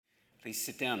Please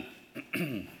sit down.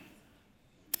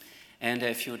 And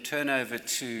if you'll turn over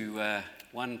to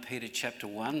 1 Peter chapter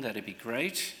 1, that'd be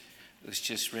great. It was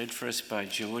just read for us by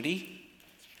Geordie.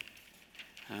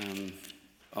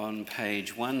 On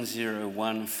page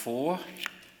 1014,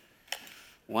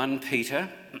 1 Peter.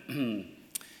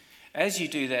 As you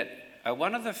do that,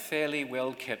 one of the fairly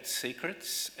well-kept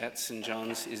secrets at St.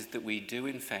 John's is that we do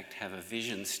in fact have a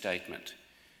vision statement.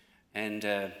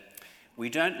 And we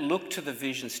don't look to the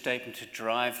vision statement to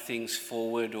drive things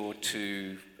forward or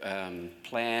to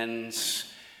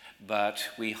plans, but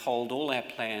we hold all our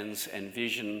plans and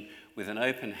vision with an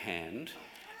open hand,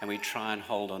 and we try and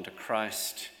hold on to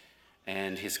Christ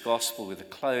and his gospel with a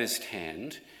closed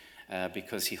hand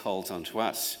because he holds on to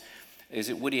us. Is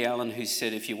it Woody Allen who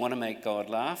said, if you want to make God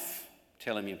laugh,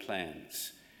 tell him your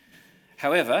plans?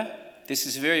 However, this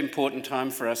is a very important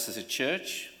time for us as a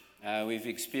church. We've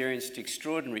experienced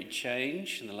extraordinary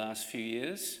change in the last few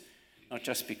years, not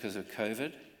just because of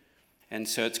COVID. And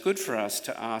so it's good for us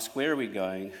to ask, where are we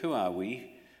going? Who are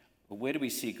we? Where do we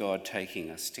see God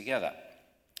taking us together?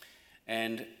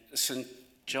 And St.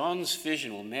 John's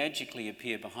vision will magically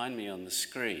appear behind me on the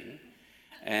screen.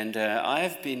 And I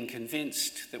have been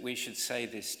convinced that we should say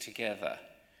this together.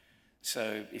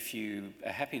 So if you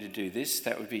are happy to do this,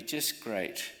 that would be just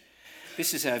great.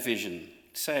 This is our vision.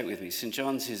 Say it with me. St.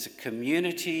 John's is a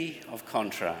community of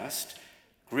contrast,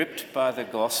 gripped by the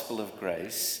gospel of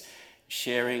grace,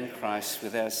 sharing Christ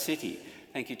with our city.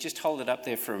 Thank you. Just hold it up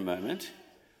there for a moment.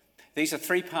 These are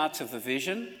three parts of the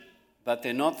vision, but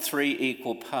they're not three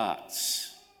equal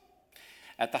parts.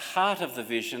 At the heart of the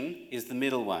vision is the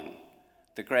middle one,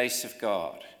 the grace of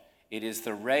God. It is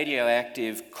the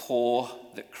radioactive core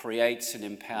that creates and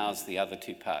empowers the other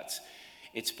two parts.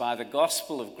 It's by the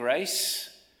gospel of grace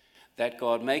that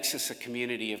God makes us a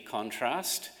community of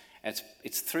contrast.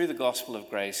 It's through the gospel of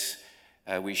grace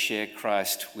we share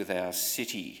Christ with our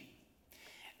city.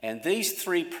 And these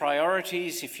three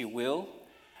priorities, if you will,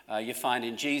 you find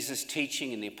in Jesus'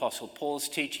 teaching, in the Apostle Paul's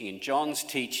teaching, in John's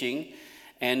teaching,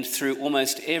 and through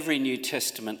almost every New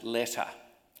Testament letter.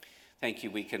 Thank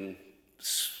you. We can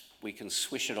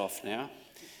swish it off now.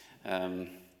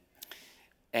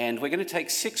 And we're going to take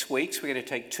 6 weeks. We're going to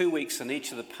take 2 weeks on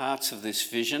each of the parts of this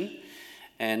vision.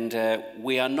 And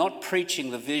we are not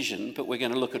preaching the vision, but we're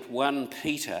going to look at 1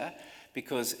 Peter,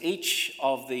 because each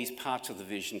of these parts of the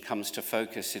vision comes to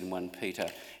focus in 1 Peter.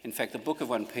 In fact, the book of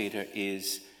 1 Peter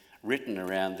is written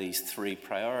around these three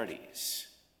priorities.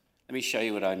 Let me show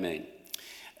you what I mean.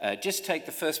 Just take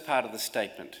the first part of the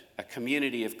statement, a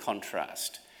community of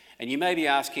contrast. And you may be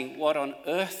asking, what on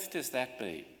earth does that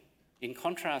mean? In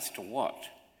contrast to what?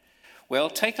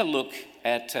 Well, take a look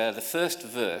at the first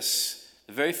verse,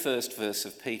 the very first verse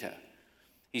of Peter.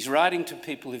 He's writing to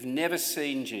people who've never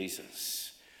seen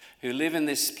Jesus, who live in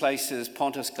these places,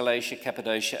 Pontus, Galatia,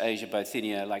 Cappadocia, Asia,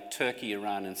 Bithynia, like Turkey,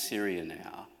 Iran, and Syria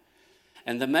now.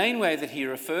 And the main way that he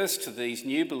refers to these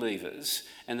new believers,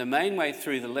 and the main way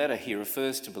through the letter he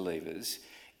refers to believers,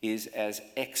 is as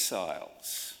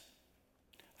exiles,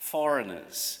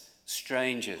 foreigners,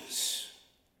 strangers.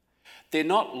 They're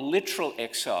not literal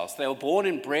exiles. They were born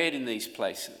and bred in these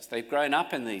places. They've grown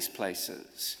up in these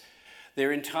places.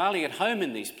 They're entirely at home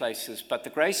in these places, but the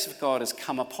grace of God has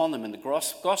come upon them in the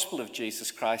gospel of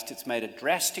Jesus Christ. It's made a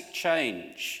drastic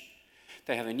change.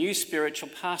 They have a new spiritual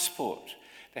passport.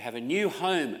 They have a new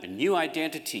home, a new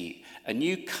identity, a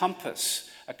new compass,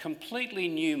 a completely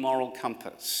new moral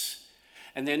compass.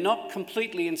 And they're not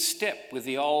completely in step with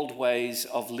the old ways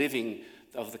of living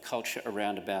of the culture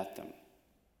around about them.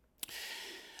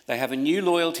 They have a new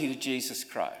loyalty to Jesus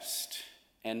Christ.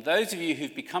 And those of you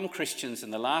who've become Christians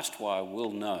in the last while will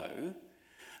know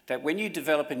that when you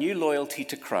develop a new loyalty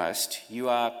to Christ, you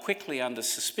are quickly under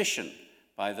suspicion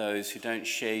by those who don't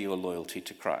share your loyalty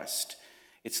to Christ.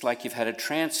 It's like you've had a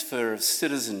transfer of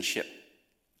citizenship.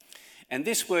 And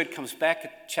this word comes back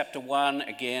at chapter 1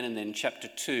 again, and then chapter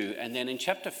 2. And then in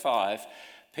chapter 5,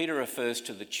 Peter refers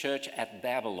to the church at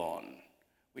Babylon,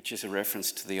 which is a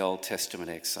reference to the Old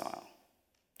Testament exile.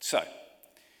 So,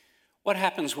 what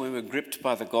happens when we're gripped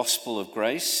by the gospel of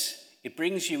grace? It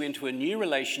brings you into a new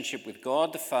relationship with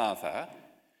God the Father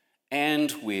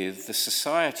and with the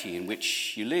society in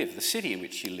which you live, the city in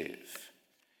which you live.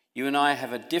 You and I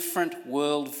have a different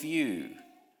worldview.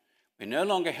 We're no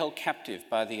longer held captive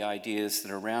by the ideas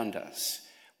that are around us.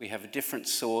 We have a different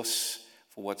source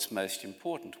for what's most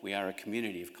important. We are a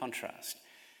community of contrast.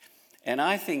 And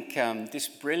I think this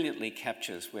brilliantly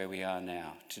captures where we are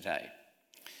now today.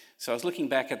 So I was looking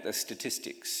back at the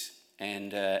statistics,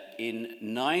 and in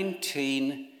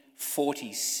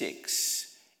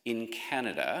 1946 in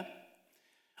Canada,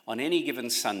 on any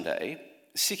given Sunday,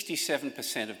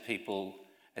 67% of people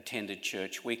attended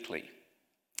church weekly.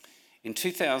 In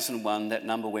 2001, that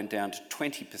number went down to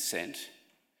 20%.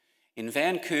 In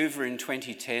Vancouver in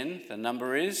 2010, the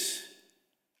number is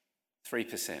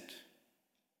 3%.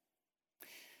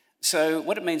 So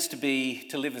what it means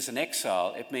to live as an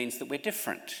exile, it means that we're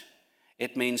different.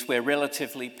 It means we're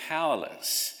relatively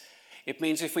powerless. It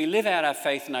means if we live out our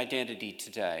faith and identity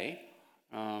today,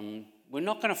 we're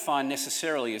not going to find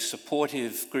necessarily a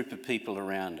supportive group of people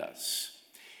around us.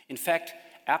 In fact,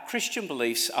 our Christian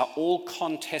beliefs are all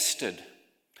contested.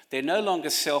 They're no longer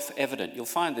self-evident. You'll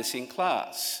find this in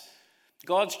class.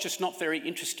 God's just not very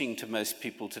interesting to most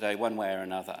people today, one way or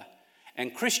another.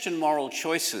 And Christian moral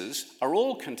choices are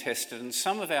all contested, and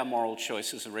some of our moral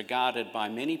choices are regarded by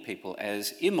many people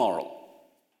as immoral.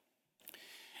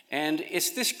 And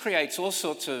this creates all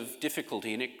sorts of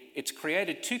difficulty, and it's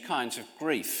created two kinds of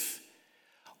grief.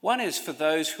 One is for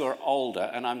those who are older,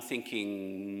 and I'm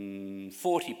thinking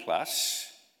 40 plus.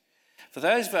 For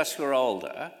those of us who are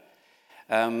older,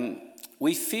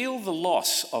 we feel the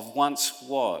loss of once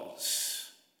was.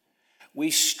 We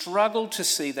struggle to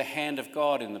see the hand of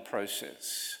God in the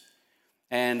process.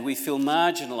 And we feel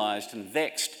marginalised and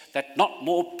vexed that not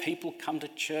more people come to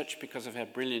church because of how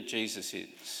brilliant Jesus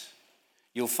is.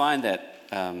 You'll find that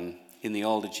in the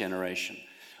older generation.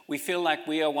 We feel like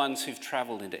we are ones who've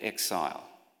travelled into exile.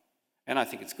 And I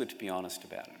think it's good to be honest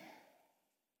about it.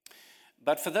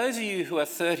 But for those of you who are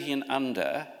 30 and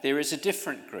under, there is a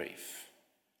different grief.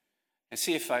 And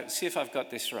see if I've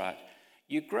got this right.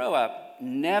 You grow up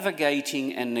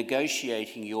navigating and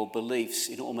negotiating your beliefs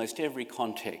in almost every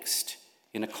context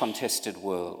in a contested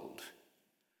world.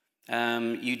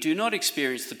 You do not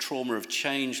experience the trauma of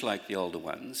change like the older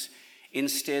ones.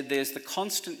 Instead, there's the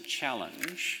constant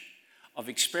challenge of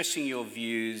expressing your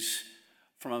views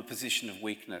from a position of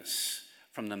weakness,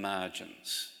 from the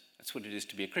margins. That's what it is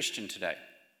to be a Christian today.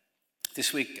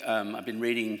 This week, I've been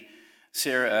reading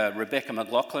Rebecca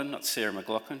McLaughlin, not Sarah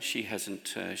McLaughlin.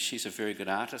 She's a very good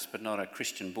artist, but not a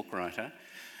Christian book writer.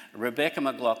 Rebecca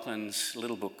McLaughlin's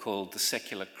little book called The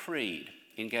Secular Creed,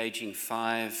 engaging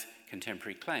 5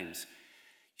 contemporary claims.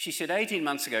 She said 18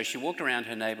 months ago, she walked around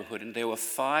her neighbourhood and there were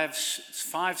five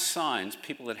signs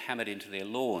people had hammered into their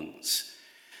lawns.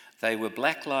 They were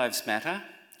Black Lives Matter,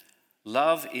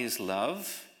 Love is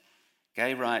Love,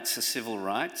 Gay rights are civil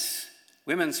rights,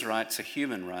 Women's rights are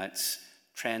human rights,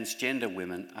 Transgender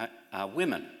women are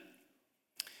women.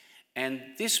 And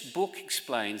this book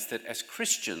explains that as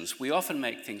Christians, we often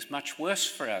make things much worse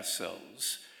for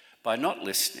ourselves by not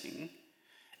listening.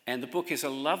 And the book is a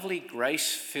lovely,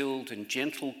 grace-filled and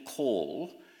gentle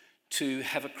call to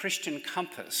have a Christian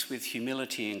compass with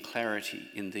humility and clarity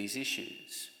in these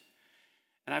issues.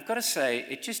 And I've got to say,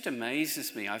 it just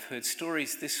amazes me. I've heard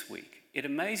stories this week. It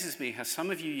amazes me how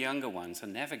some of you younger ones are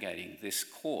navigating this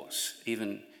course,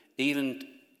 even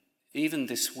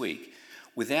this week,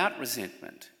 without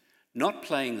resentment, not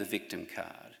playing the victim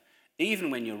card,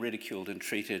 even when you're ridiculed and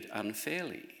treated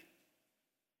unfairly.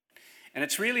 And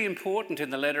it's really important in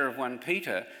the letter of 1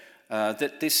 Peter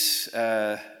that this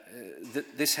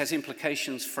has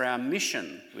implications for our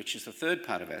mission, which is the third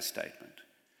part of our statement.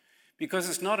 Because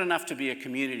it's not enough to be a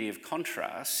community of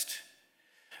contrast.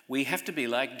 We have to be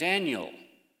like Daniel.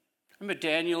 Remember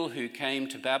Daniel who came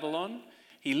to Babylon?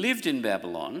 He lived in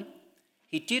Babylon.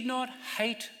 He did not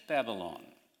hate Babylon.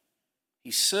 He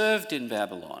served in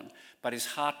Babylon, but his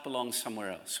heart belonged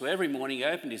somewhere else. So every morning he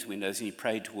opened his windows and he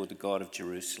prayed toward the God of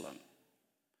Jerusalem.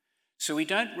 So we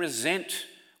don't resent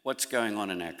what's going on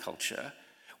in our culture.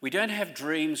 We don't have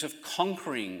dreams of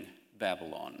conquering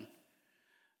Babylon.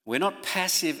 We're not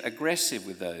passive-aggressive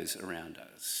with those around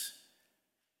us.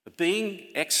 But being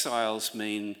exiles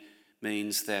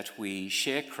means that we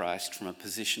share Christ from a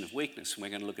position of weakness, and we're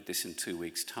going to look at this in 2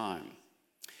 weeks' time.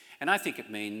 And I think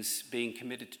it means being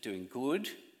committed to doing good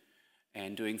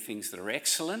and doing things that are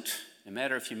excellent, no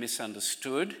matter if you're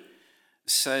misunderstood,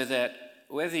 so that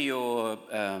whether you're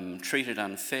treated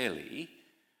unfairly,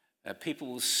 people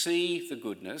will see the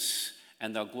goodness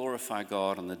and they'll glorify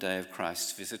God on the day of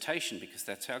Christ's visitation, because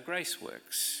that's how grace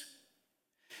works.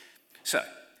 So,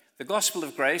 the gospel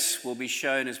of grace will be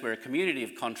shown as we're a community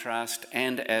of contrast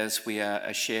and as we are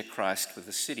a share Christ with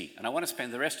the city. And I want to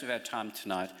spend the rest of our time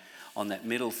tonight on that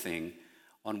middle thing,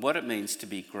 on what it means to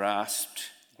be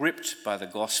gripped by the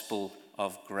gospel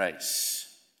of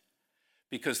grace.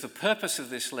 Because the purpose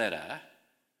of this letter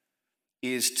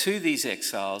is to these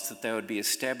exiles that they would be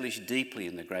established deeply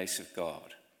in the grace of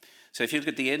God. So if you look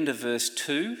at the end of verse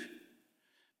 2,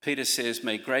 Peter says,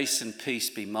 "May grace and peace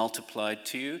be multiplied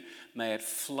to you. May it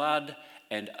flood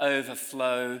and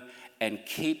overflow and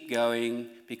keep going,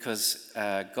 because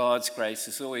God's grace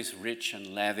is always rich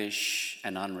and lavish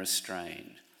and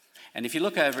unrestrained. And if you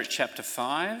look over at chapter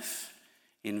 5,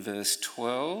 in verse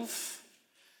 12,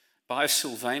 by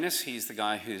Silvanus, he's the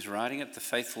guy who's writing it, the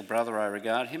faithful brother I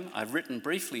regard him, I've written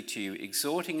briefly to you,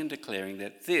 exhorting and declaring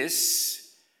that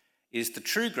this is the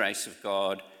true grace of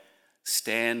God.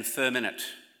 Stand firm in it.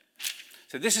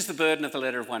 So this is the burden of the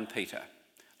letter of 1 Peter,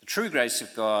 the true grace of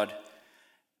God.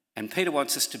 And Peter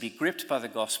wants us to be gripped by the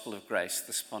gospel of grace,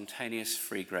 the spontaneous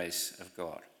free grace of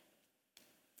God.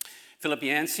 Philip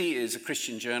Yancey is a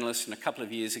Christian journalist, and a couple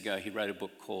of years ago he wrote a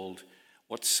book called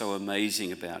What's So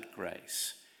Amazing About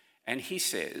Grace? And he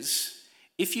says,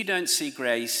 if you don't see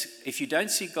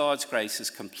God's grace as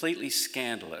completely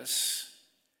scandalous,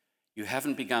 you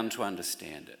haven't begun to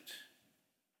understand it.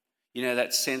 You know,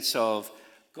 that sense of,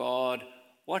 God,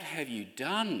 what have you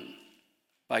done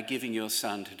by giving your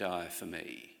son to die for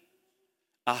me?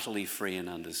 Utterly free and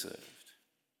undeserved.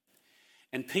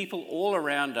 And people all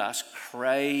around us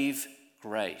crave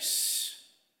grace.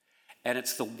 And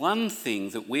it's the one thing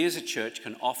that we as a church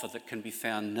can offer that can be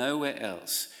found nowhere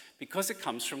else, because it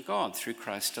comes from God through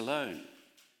Christ alone.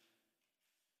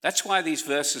 That's why these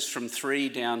verses from 3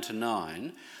 down to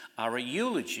 9 are a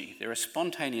eulogy. They're a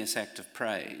spontaneous act of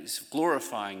praise,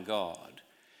 glorifying God.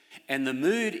 And the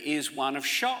mood is one of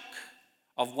shock,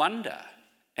 of wonder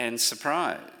and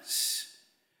surprise,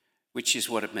 which is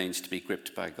what it means to be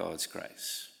gripped by God's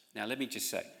grace. Now, let me just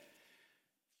say,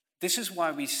 this is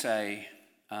why we say,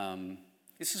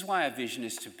 this is why our vision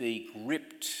is to be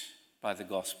gripped by the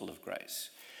gospel of grace,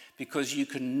 because you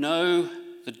can know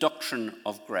the doctrine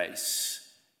of grace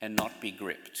and not be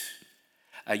gripped.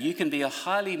 You can be a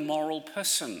highly moral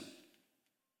person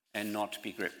and not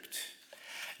be gripped.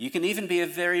 You can even be a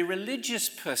very religious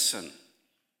person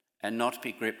and not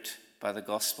be gripped by the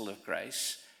gospel of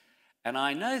grace. And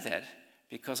I know that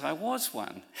because I was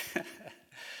one.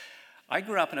 I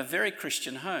grew up in a very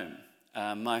Christian home.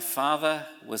 My father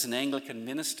was an Anglican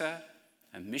minister,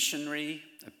 a missionary,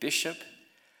 a bishop.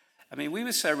 I mean, we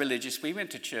were so religious, we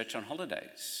went to church on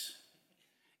holidays.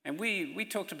 And we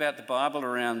talked about the Bible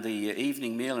around the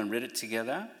evening meal and read it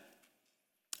together.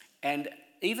 And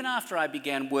even after I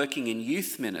began working in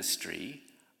youth ministry,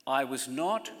 I was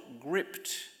not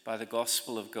gripped by the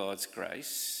gospel of God's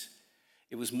grace.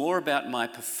 It was more about my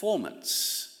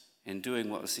performance in doing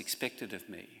what was expected of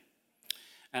me.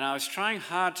 And I was trying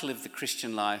hard to live the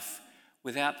Christian life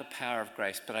without the power of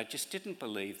grace, but I just didn't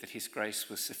believe that his grace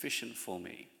was sufficient for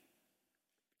me.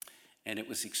 And it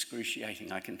was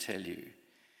excruciating, I can tell you,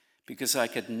 because I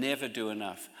could never do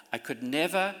enough. I could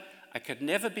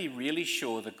never be really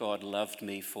sure that God loved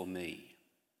me for me.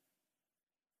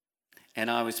 And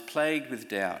I was plagued with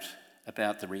doubt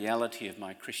about the reality of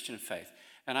my Christian faith.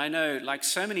 And I know, like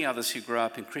so many others who grew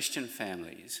up in Christian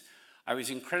families, I was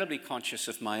incredibly conscious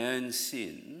of my own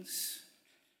sins.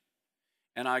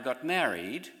 And I got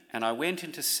married and I went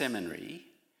into seminary,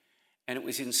 and it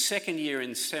was in second year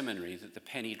in seminary that the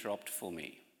penny dropped for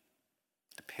me.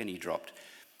 The penny dropped.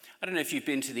 I don't know if you've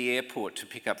been to the airport to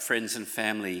pick up friends and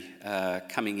family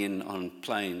coming in on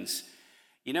planes.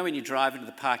 You know, when you drive into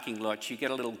the parking lot, you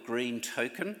get a little green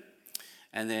token.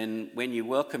 And then when you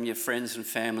welcome your friends and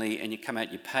family and you come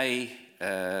out, you pay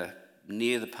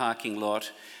near the parking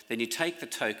lot. Then you take the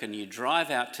token, you drive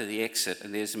out to the exit,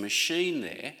 and there's a machine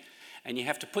there. And you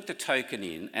have to put the token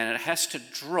in, and it has to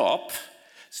drop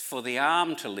for the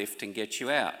arm to lift and get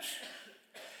you out.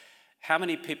 How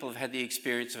many people have had the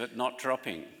experience of it not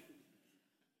dropping?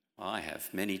 I have,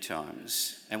 many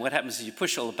times. And what happens is you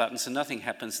push all the buttons and nothing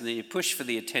happens, and then you push for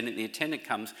the attendant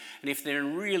comes, and if they're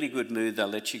in really good mood, they'll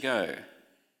let you go.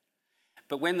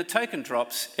 But when the token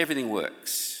drops, everything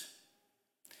works.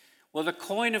 Well, the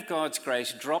coin of God's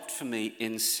grace dropped for me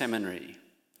in seminary.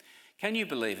 Can you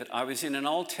believe it? I was in an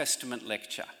Old Testament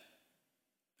lecture,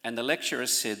 and the lecturer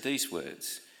said these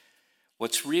words: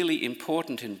 what's really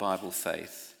important in Bible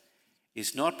faith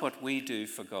is not what we do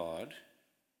for God,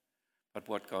 but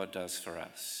what God does for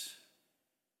us.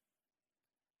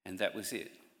 And that was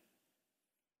it.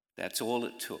 That's all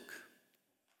it took.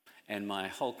 And my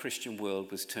whole Christian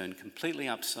world was turned completely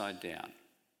upside down.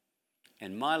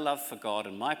 And my love for God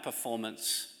and my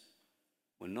performance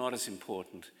were not as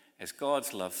important as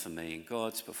God's love for me and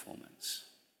God's performance.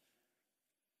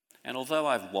 And although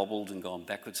I've wobbled and gone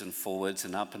backwards and forwards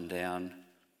and up and down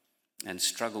and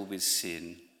struggled with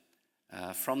sin,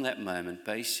 from that moment,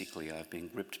 basically, I've been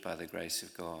gripped by the grace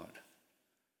of God.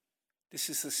 This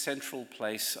is the central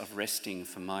place of resting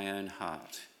for my own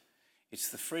heart. It's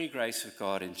the free grace of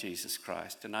God in Jesus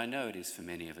Christ, and I know it is for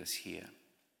many of us here.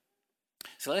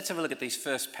 So let's have a look at this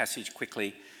first passage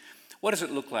quickly. What does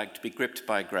it look like to be gripped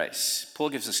by grace? Paul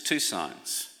gives us two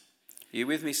signs. Are you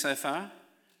with me so far?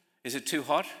 Is it too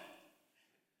hot?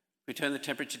 We turn the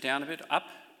temperature down a bit, up?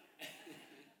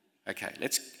 Okay,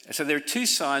 so there are two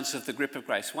sides of the grip of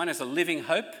grace. One is a living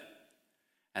hope,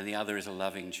 and the other is a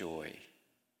loving joy.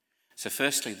 So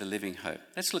firstly, the living hope.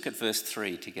 Let's look at verse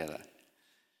 3 together.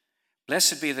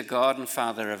 Blessed be the God and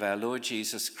Father of our Lord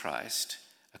Jesus Christ,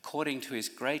 according to his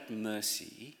great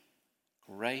mercy,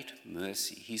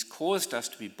 he's caused us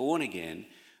to be born again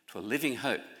to a living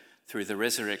hope through the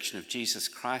resurrection of Jesus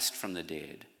Christ from the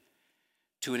dead,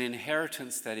 to an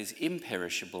inheritance that is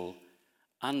imperishable,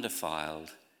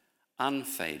 undefiled,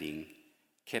 unfading,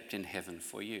 kept in heaven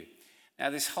for you. Now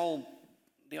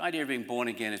the idea of being born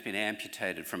again has been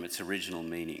amputated from its original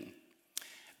meaning.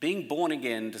 Being born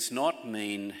again does not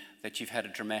mean that you've had a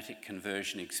dramatic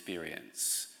conversion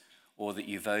experience, or that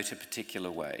you vote a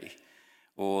particular way,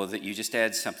 or that you just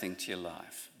add something to your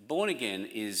life. Born again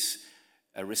is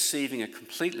receiving a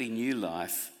completely new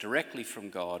life directly from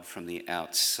God from the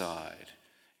outside.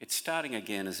 It's starting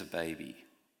again as a baby.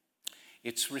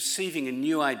 It's receiving a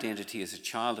new identity as a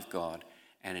child of God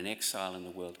and an exile in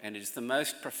the world. And it is the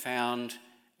most profound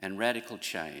and radical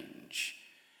change.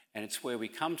 And it's where we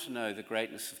come to know the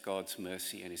greatness of God's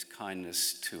mercy and his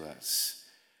kindness to us.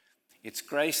 It's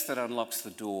grace that unlocks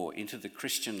the door into the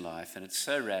Christian life, and it's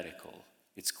so radical,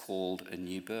 it's called a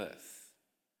new birth.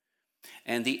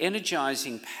 And the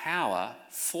energizing power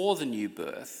for the new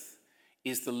birth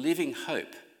is the living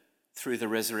hope through the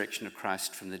resurrection of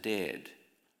Christ from the dead.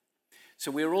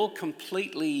 So we're all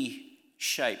completely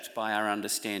shaped by our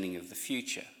understanding of the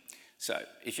future. So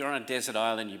if you're on a desert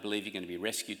island, you believe you're going to be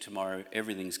rescued tomorrow,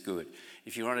 everything's good.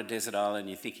 If you're on a desert island,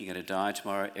 you think you're going to die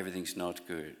tomorrow, everything's not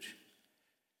good.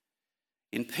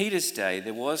 In Peter's day,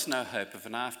 there was no hope of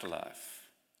an afterlife.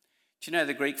 Do you know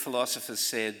the Greek philosophers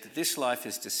said that this life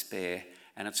is despair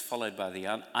and it's followed by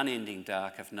the unending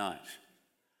dark of night?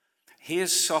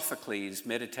 Here's Sophocles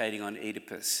meditating on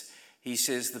Oedipus. He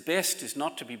says, the best is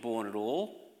not to be born at all.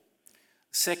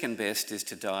 The second best is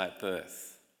to die at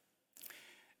birth.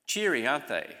 Cheery, aren't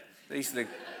they? These are the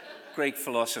Greek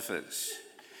philosophers.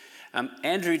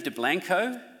 Andrew de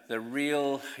Blanco,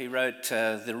 he wrote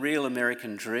The Real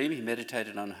American Dream. He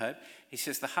meditated on hope. He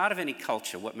says, the heart of any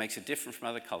culture, what makes it different from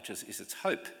other cultures, is its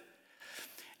hope.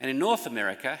 And in North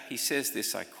America, he says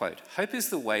this, I quote, hope is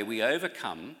the way we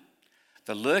overcome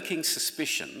the lurking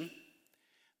suspicion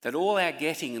that all our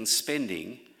getting and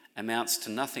spending amounts to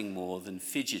nothing more than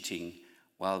fidgeting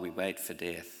while we wait for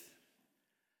death.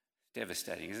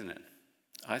 Devastating, isn't it?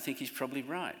 I think he's probably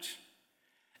right.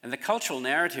 And the cultural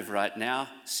narrative right now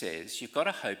says you've got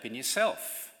a hope in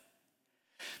yourself.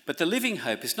 But the living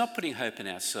hope is not putting hope in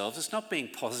ourselves. It's not being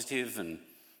positive and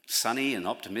sunny and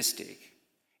optimistic.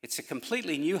 It's a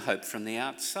completely new hope from the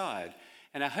outside.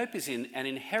 And our hope is in an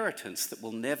inheritance that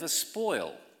will never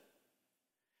spoil.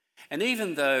 And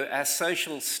even though our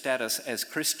social status as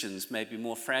Christians may be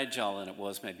more fragile than it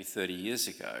was maybe 30 years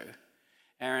ago,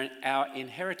 our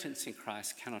inheritance in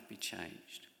Christ cannot be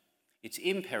changed. It's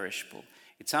imperishable,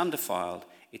 it's undefiled,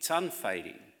 it's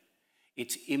unfading,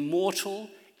 it's immortal,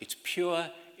 it's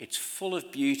pure, it's full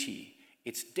of beauty,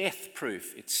 it's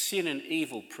death-proof, it's sin and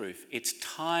evil-proof, it's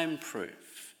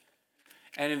time-proof.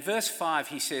 And in verse 5,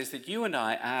 he says that you and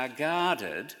I are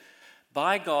guarded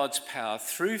by God's power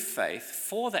through faith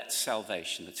for that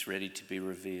salvation that's ready to be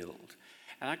revealed.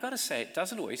 And I've got to say, it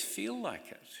doesn't always feel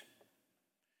like it.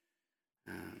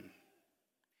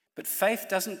 But faith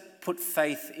doesn't put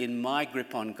faith in my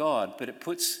grip on God, but it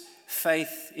puts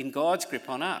faith in God's grip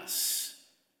on us.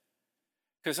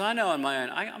 Because I know on my own,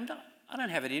 I don't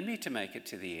have it in me to make it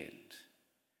to the end.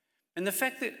 And the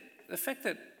fact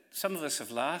that some of us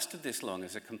have lasted this long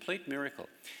is a complete miracle.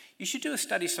 You should do a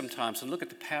study sometimes and look at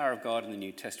the power of God in the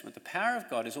New Testament. The power of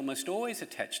God is almost always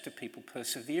attached to people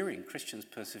persevering, Christians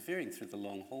persevering through the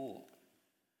long haul.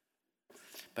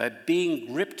 By being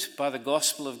gripped by the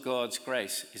gospel of God's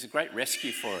grace is a great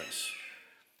rescue for us.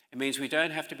 It means we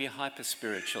don't have to be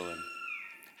hyper-spiritual and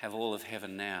have all of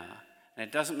heaven now. And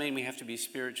it doesn't mean we have to be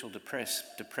spiritual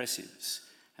depressives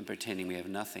and pretending we have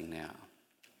nothing now.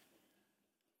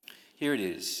 Here it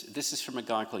is. This is from a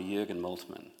guy called Jürgen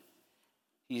Moltmann.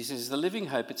 He says, the living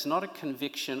hope, it's not a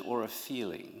conviction or a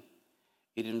feeling.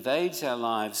 It invades our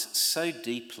lives so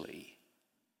deeply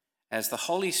as the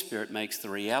Holy Spirit makes the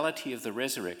reality of the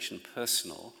resurrection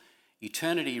personal,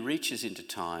 eternity reaches into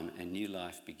time and new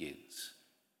life begins.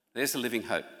 There's the living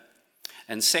hope.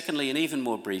 And secondly, and even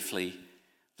more briefly,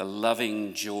 the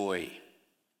loving joy.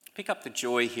 Pick up the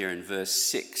joy here in verse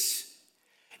 6.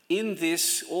 In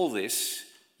this, all this,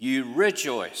 you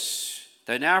rejoice,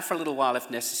 though now for a little while, if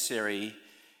necessary,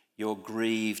 you're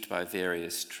grieved by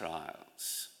various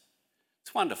trials.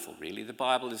 It's wonderful, really. The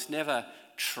Bible is never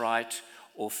trite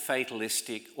or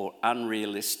fatalistic or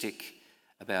unrealistic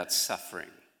about suffering.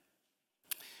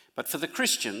 But for the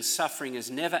Christian, suffering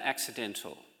is never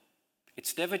accidental.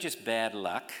 It's never just bad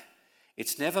luck.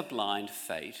 It's never blind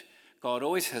fate. God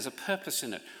always has a purpose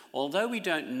in it. Although we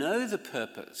don't know the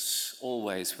purpose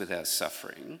always with our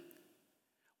suffering,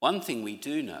 one thing we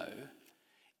do know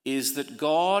is that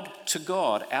to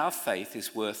God, our faith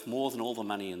is worth more than all the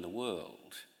money in the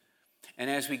world. And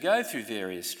as we go through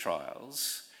various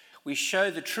trials, we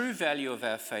show the true value of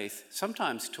our faith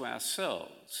sometimes to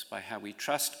ourselves by how we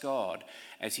trust God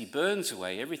as he burns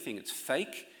away everything that's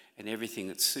fake and everything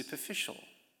that's superficial.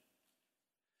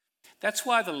 That's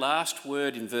why the last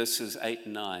word in verses 8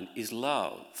 and 9 is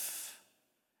love.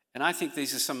 And I think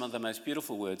these are some of the most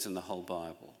beautiful words in the whole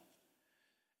Bible.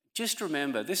 Just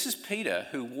remember, this is Peter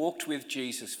who walked with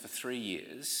Jesus for 3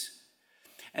 years.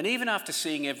 And even after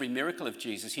seeing every miracle of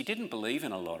Jesus, he didn't believe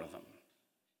in a lot of them.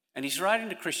 And he's writing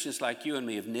to Christians like you and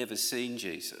me who've never seen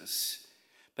Jesus,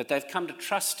 but they've come to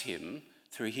trust him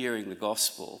through hearing the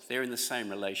gospel. They're in the same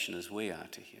relation as we are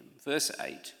to him. Verse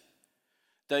 8,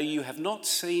 though you have not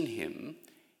seen him,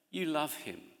 you love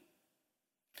him.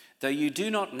 Though you do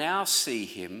not now see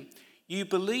him, you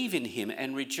believe in him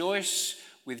and rejoice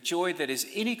with joy that is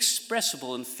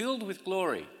inexpressible and filled with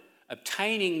glory,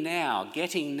 obtaining now,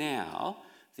 getting now,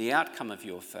 the outcome of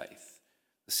your faith,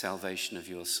 the salvation of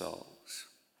your souls.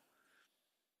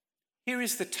 Here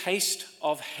is the taste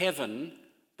of heaven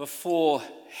before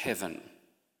heaven.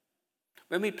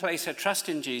 When we place our trust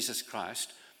in Jesus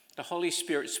Christ, the Holy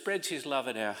Spirit spreads his love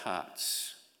in our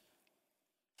hearts.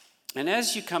 And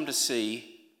as you come to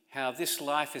see how this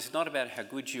life is not about how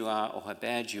good you are or how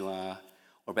bad you are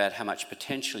or about how much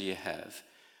potential you have,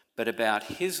 but about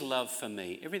his love for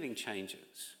me, everything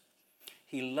changes.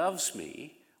 He loves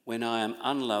me when I am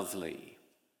unlovely.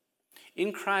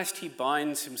 In Christ, he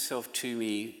binds himself to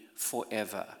me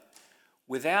forever,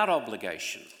 without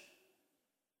obligation.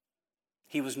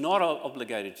 He was not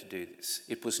obligated to do this.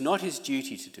 It was not his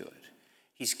duty to do it.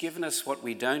 He's given us what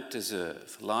we don't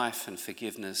deserve, life and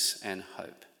forgiveness and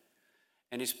hope.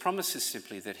 And his promise is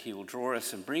simply that he will draw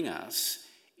us and bring us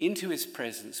into his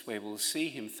presence where we'll see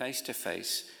him face to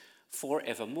face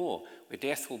forevermore, where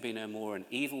death will be no more and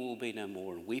evil will be no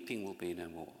more and weeping will be no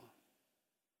more.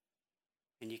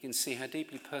 And you can see how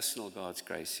deeply personal God's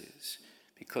grace is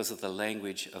because of the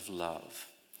language of love.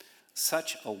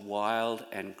 Such a wild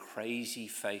and crazy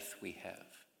faith we have,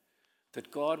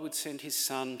 that God would send his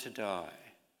son to die.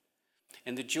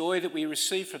 And the joy that we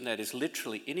receive from that is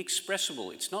literally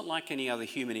inexpressible. It's not like any other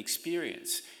human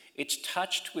experience. It's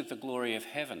touched with the glory of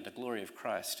heaven, the glory of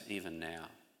Christ, even now.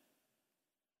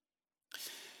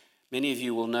 Many of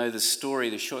you will know the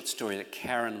short story that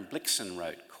Karen Blixen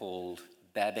wrote called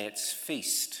Babette's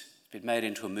Feast. It's been made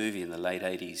into a movie in the late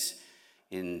 80s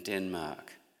in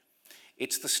Denmark.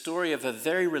 It's the story of a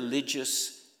very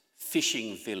religious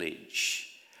fishing village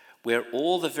where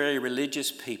all the very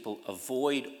religious people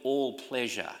avoid all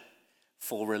pleasure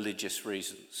for religious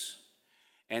reasons.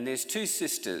 And there's 2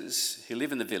 sisters who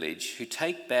live in the village who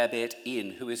take Babette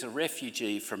in, who is a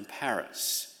refugee from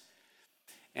Paris.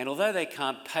 And although they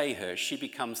can't pay her, she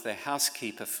becomes their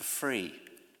housekeeper for free.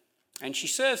 And she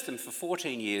serves them for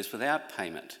 14 years without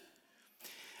payment.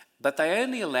 But they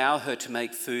only allow her to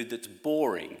make food that's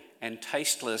boring and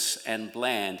tasteless and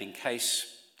bland in case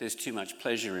there's too much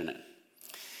pleasure in it.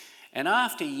 And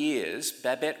after years,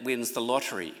 Babette wins the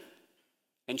lottery.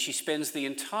 And she spends the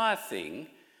entire thing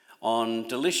on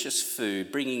delicious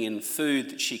food, bringing in food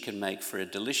that she can make for a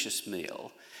delicious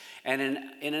meal. And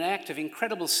in an act of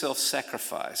incredible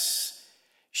self-sacrifice,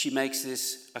 she makes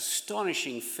this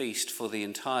astonishing feast for the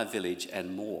entire village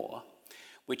and more,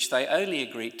 which they only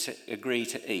agree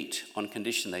to eat on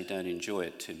condition they don't enjoy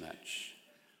it too much.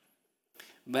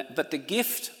 But the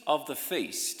gift of the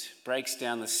feast breaks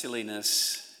down the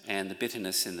silliness and the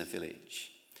bitterness in the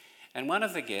village. And one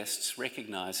of the guests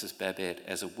recognises Babette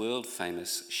as a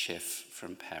world-famous chef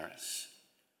from Paris.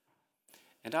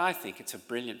 And I think it's a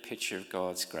brilliant picture of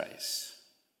God's grace.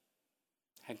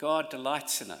 How God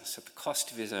delights in us at the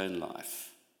cost of his own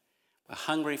life. We're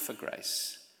hungry for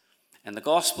grace. And the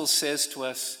gospel says to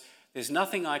us, there's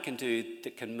nothing I can do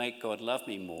that can make God love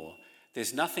me more.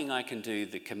 There's nothing I can do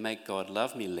that can make God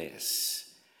love me less.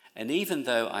 And even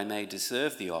though I may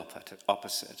deserve the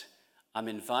opposite, I'm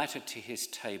invited to his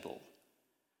table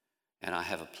and I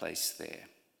have a place there.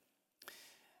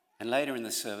 And later in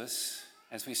the service,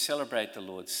 as we celebrate the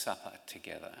Lord's Supper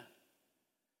together,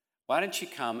 why don't you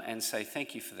come and say,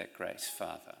 thank you for that grace,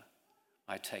 Father.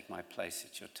 I take my place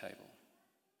at your table.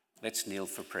 Let's kneel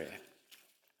for prayer.